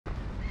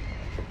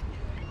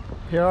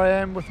Here I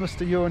am with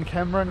Mr. Ewan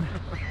Cameron.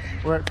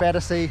 We're at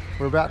Battersea.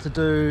 We're about to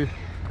do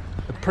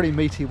a pretty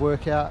meaty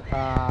workout.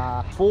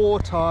 4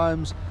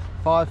 times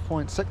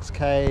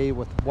 5.6k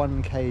with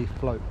 1k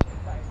float.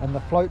 And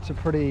the floats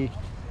are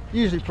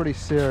usually pretty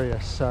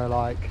serious. So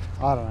like,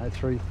 I don't know,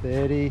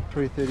 330,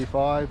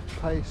 335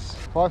 pace.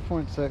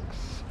 5.6,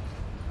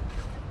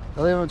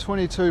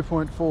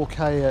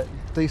 22.4k at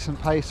decent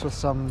pace with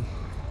some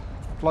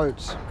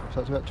floats.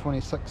 So it's about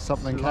 26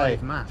 something k.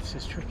 Live maths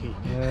is tricky.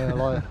 Yeah,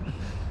 like.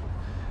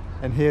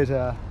 And here's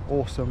our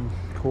awesome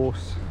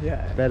course,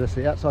 Yeah.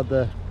 Battersea, outside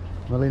the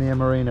Millennium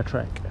Marina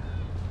track.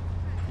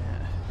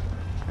 Yeah.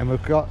 And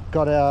we've got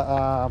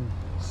our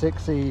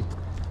sexy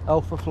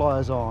alpha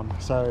flyers on,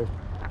 so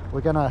we're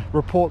gonna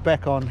report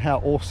back on how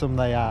awesome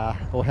they are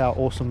or how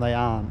awesome they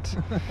aren't.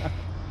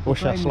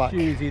 Wish us luck.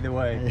 Shoes either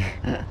way.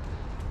 Yeah.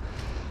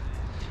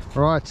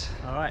 Right.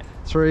 All right.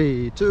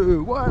 3,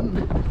 2,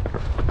 1.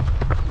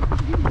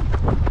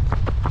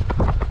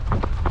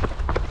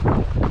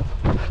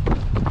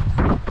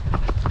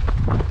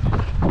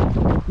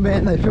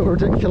 Man, they feel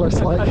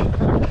ridiculous, like,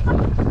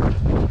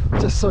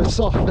 just so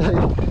soft, eh?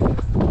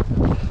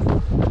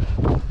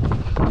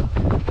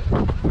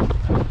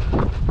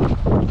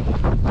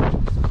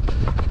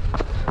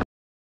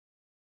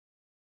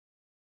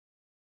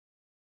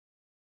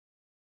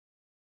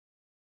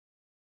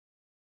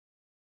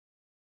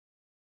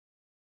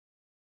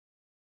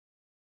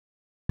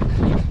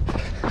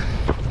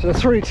 So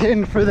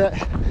 310 for that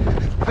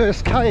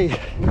first K.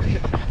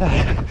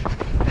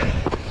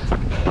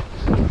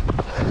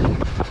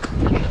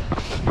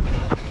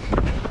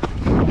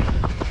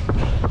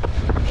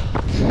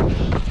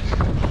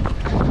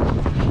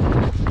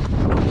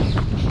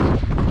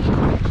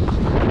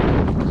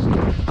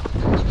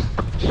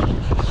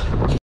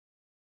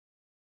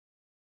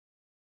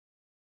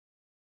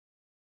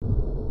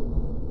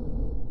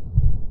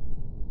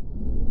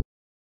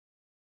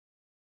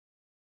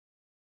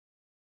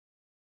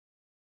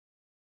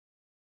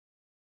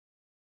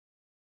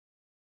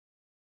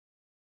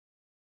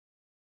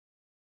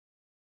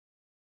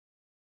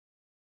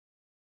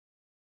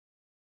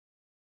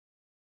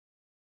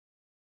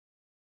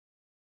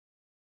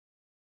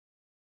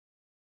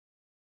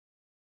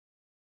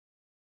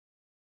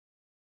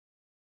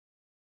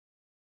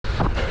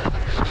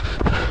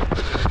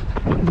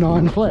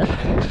 Nine flat.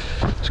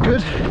 It's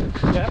good.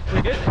 Yeah,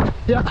 pretty good.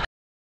 Yeah.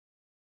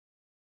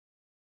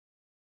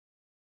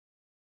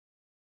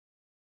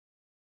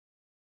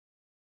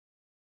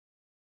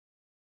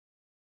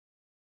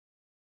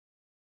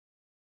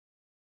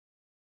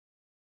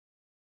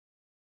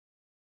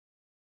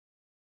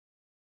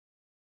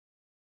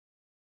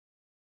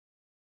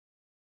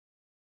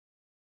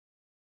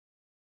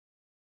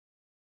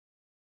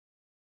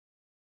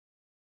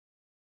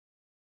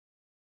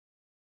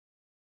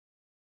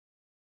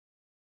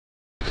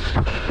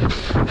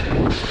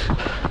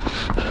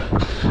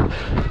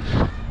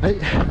 Hey.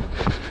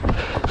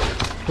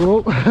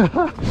 Whoa.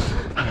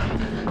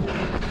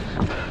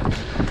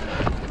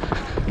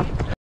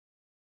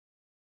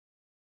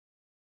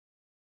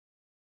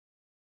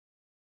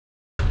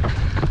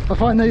 I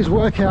find these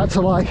workouts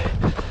are like,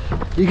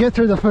 you get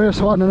through the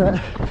first one and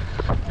that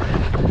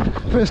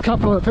first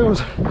couple it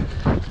feels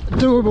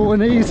doable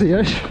and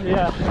easy-ish.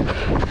 Yeah.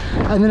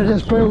 And then it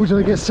just builds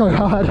and it gets so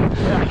hard.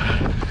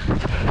 Yeah.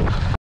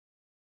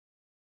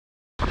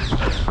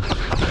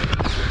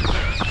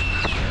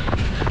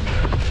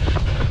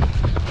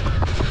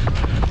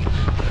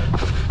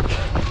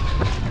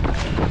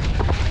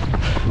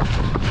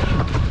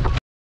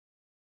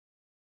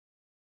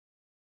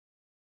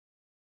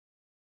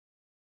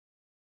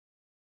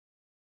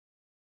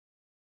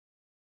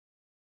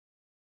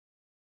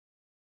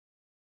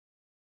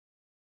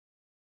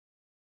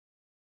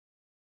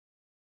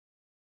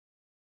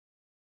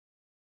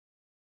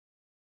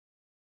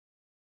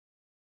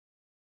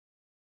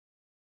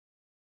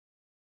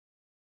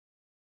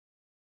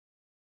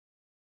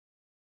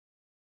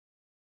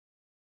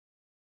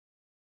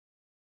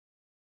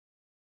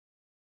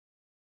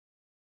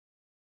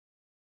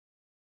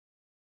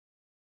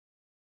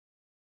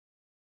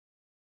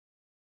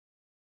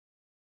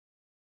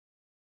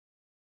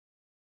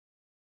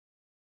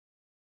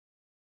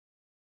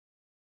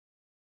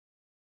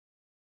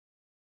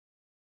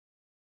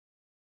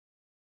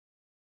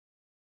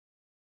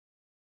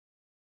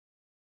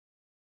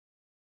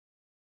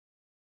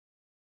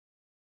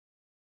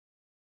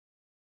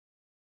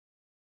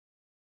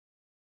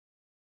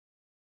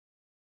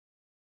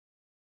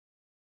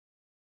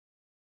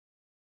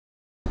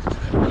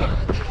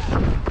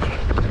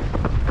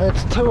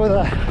 It's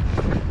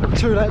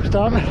 2 laps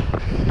done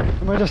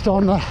and we're just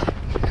on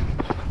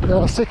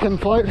the second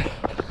float,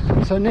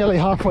 so nearly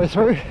halfway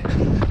through.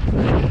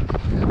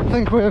 I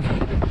think we've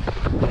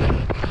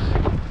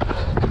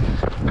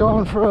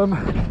gone from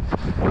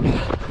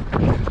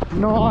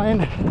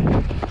 9,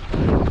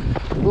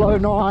 low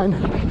 9,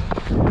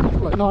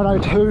 like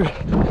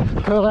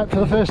 9:02 per lap for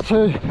the first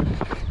 2,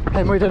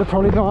 and we did a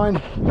probably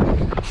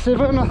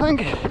 9:07 I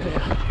think,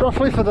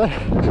 roughly for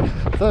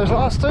those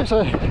last 2,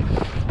 so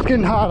it's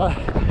getting harder.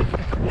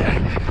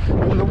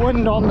 And the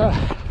wind on the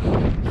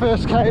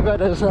first K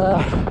bit is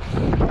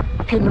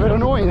getting a bit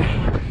annoying.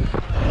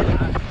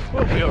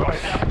 We'll be alright.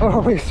 Oh,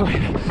 we're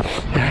sweet.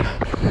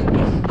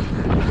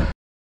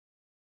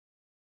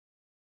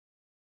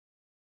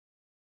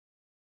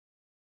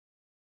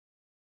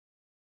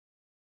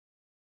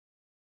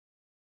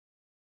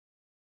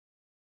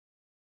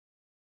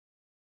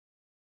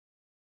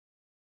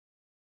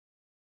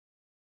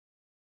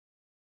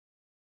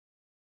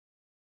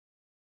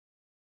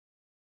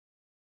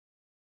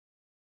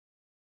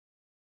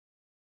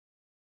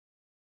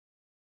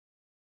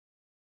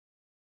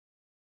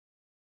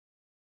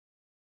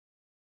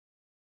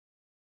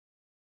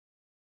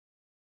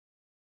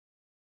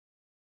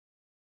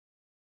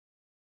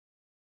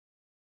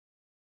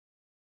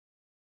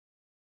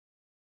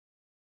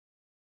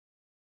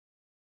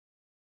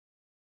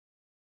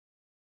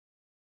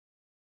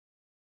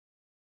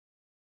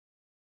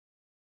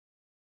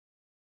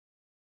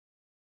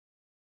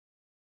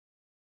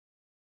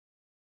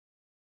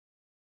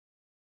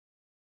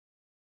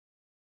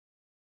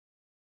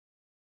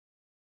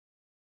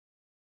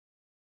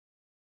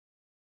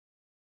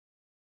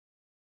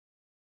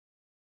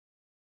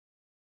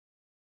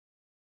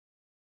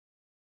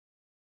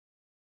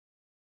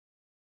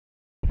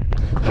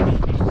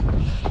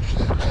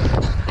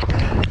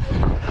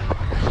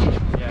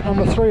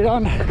 Number 3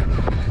 done.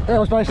 That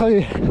was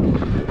basically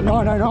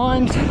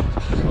 909s,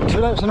 2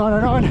 laps of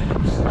 909.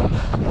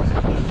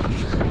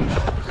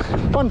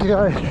 Fun to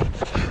go.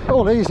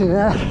 All easy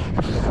now.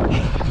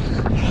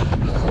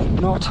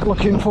 Not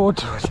looking forward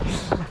to it.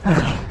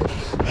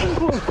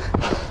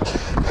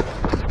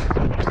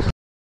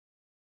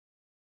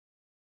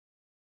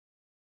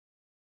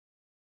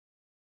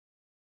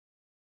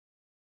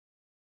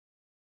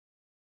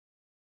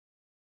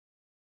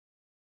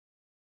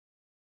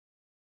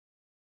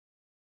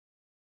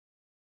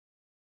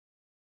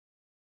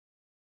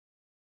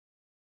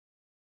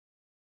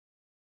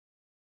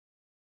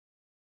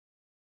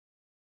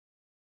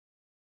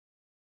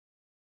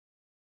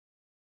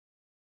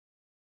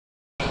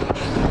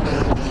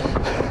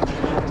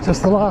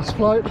 Just the last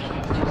float.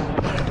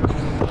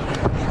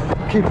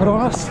 Keep it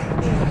honest.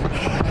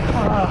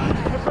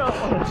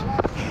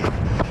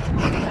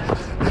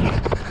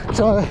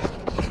 So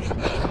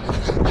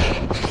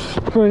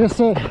we're just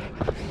at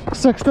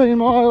 16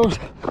 miles,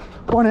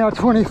 1 hour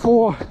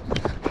 24,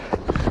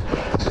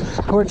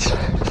 which I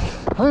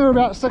think we're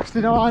about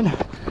 69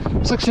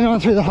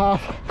 through the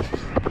half.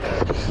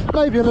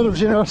 Maybe a little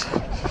generous.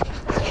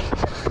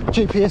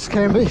 GPS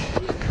can be,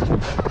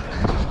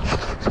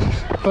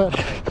 but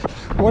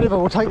whatever,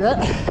 we'll take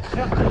that.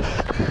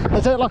 Yep.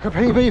 Is that like a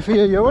PB for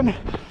you, Ewan?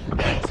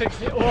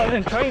 60, well,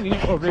 in training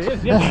it probably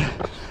is, yeah.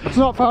 It's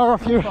not far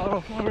off your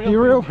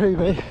real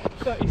PB.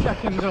 30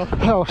 seconds off.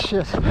 Oh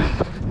shit.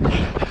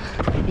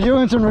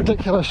 Ewan's in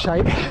ridiculous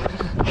shape.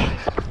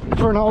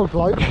 For an old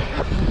bloke,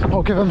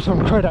 I'll give him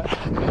some credit.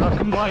 Our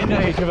combined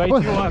age of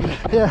 81.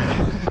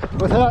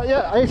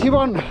 Without,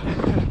 81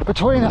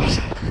 between us.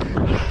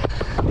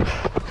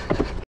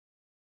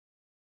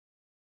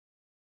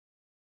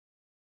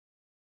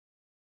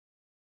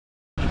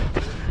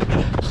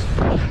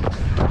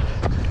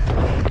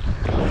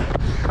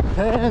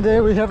 And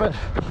there we have it,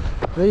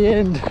 the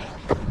end.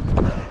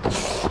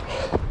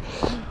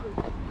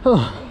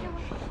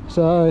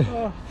 So,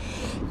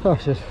 oh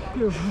shit.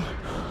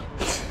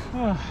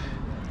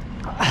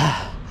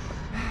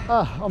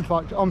 I'm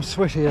fucked, I'm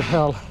sweaty as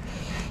hell.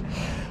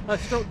 I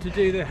stopped to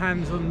do the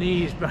hands on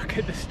knees back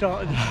at the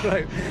start of the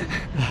slope.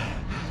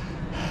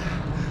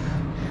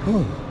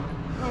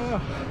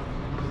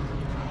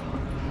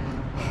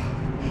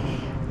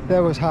 That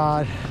was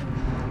hard.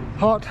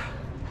 Hot.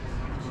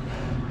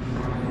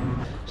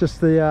 Just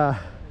the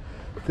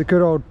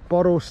good old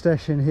bottle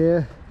stash in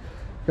here.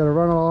 Got to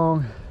run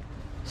along,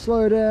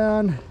 slow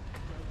down,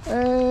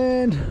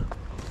 and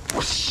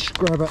whoosh,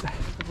 grab it.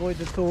 Avoid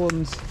the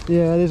thorns.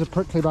 Yeah, these are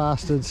prickly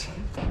bastards.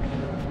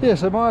 Yeah,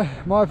 so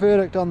my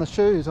verdict on the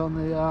shoes, on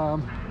the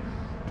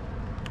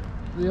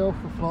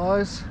Alpha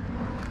Flies.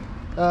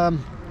 I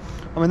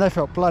mean, they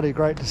felt bloody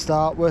great to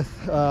start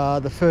with.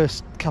 The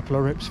first couple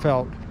of reps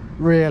felt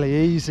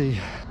really easy,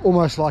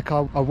 almost like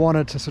I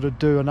wanted to sort of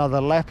do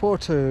another lap or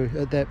two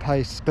at that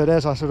pace. But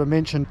as I sort of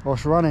mentioned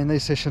whilst running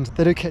these sessions,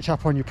 they do catch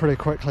up on you pretty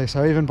quickly.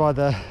 So even by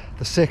the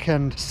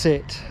second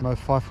set of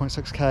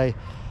 5.6k,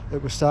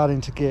 it was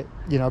starting to get,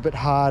 you know, a bit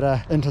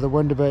harder into the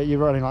wind a bit. You're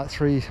running like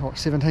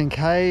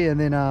 17k, and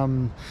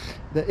then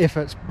the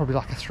effort's probably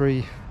like a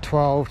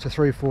 3:12 to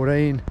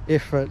 3:14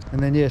 effort.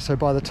 And then so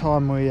by the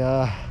time we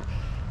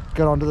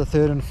got onto the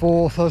third and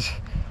fourth,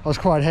 I was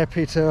quite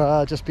happy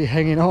to just be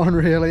hanging on,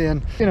 really.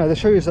 And you know, the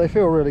shoes, they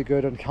feel really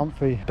good and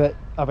comfy, but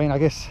I mean, I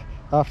guess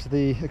after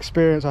the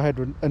experience I had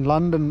in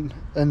London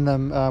in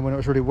them when it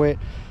was really wet,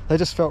 they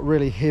just felt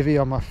really heavy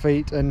on my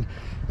feet, and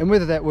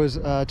whether that was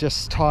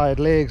just tired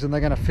legs, and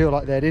they're going to feel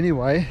like that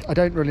anyway, I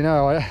don't really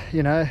know.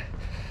 You know,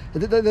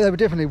 they were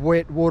definitely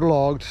wet,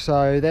 waterlogged,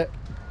 so that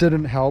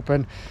didn't help.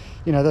 And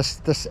you know,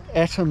 this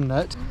Atom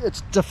knit,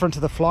 it's different to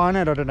the Fly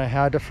knit. I don't know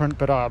how different,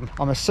 but I'm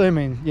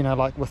assuming, you know,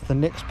 like with the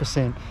next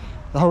percent,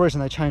 the whole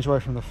reason they changed away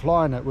from the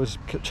fly net was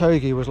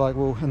Kipchoge was like,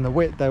 well, in the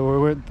wet they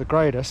weren't the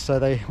greatest, so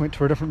they went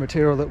to a different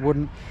material that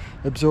wouldn't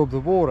absorb the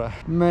water.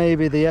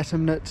 Maybe the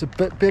atom knit's a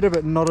bit better,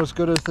 but not as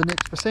good as the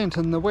next percent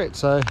in the wet,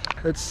 so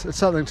it's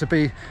something to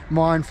be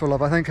mindful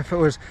of. I think if it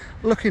was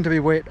looking to be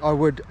wet, I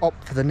would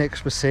opt for the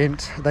next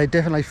percent. They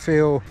definitely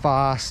feel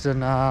fast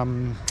and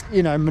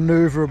you know,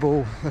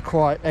 maneuverable. They're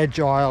quite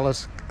agile.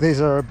 As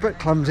these are a bit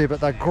clumsy, but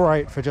they're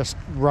great for just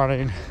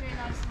running,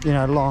 you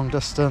know, long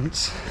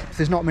distance. If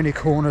there's not many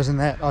corners in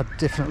that, I'd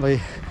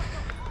definitely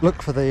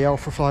look for the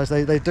alpha flies.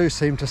 They do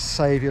seem to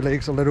save your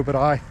legs a little bit,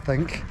 I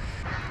think.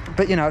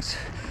 But you know, it's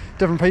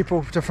different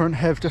people,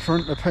 have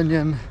different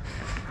opinion,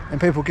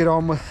 and people get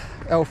on with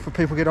alpha,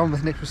 people get on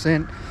with next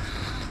percent.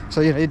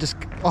 So you know, you just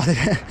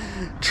either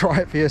try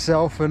it for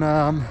yourself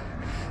and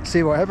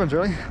see what happens,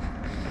 really.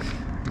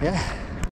 Yeah.